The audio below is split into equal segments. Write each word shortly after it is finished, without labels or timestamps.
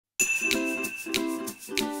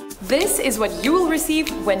This is what you will receive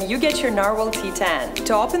when you get your Narwal T10.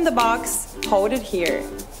 To open the box, hold it here.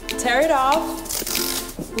 Tear it off,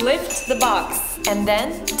 lift the box, and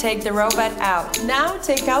then take the robot out. Now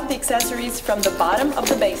take out the accessories from the bottom of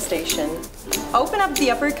the base station. Open up the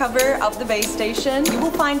upper cover of the base station. You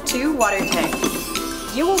will find 2 water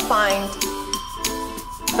tanks. You will find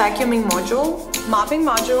vacuuming module, mopping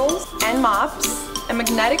modules and mops, a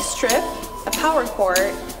magnetic strip, a power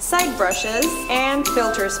cord, side brushes, and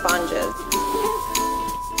filter sponges.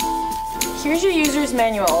 Here's your user's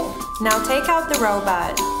manual. Now take out the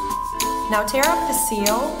robot. Now tear up the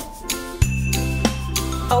seal.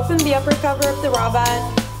 Open the upper cover of the robot.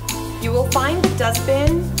 You will find the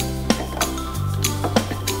dustbin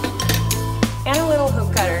and a little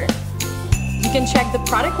hook cutter. You can check the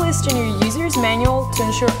product list in your user's manual to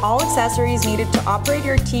ensure all accessories needed to operate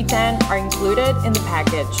your T10 are included in the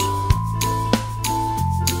package.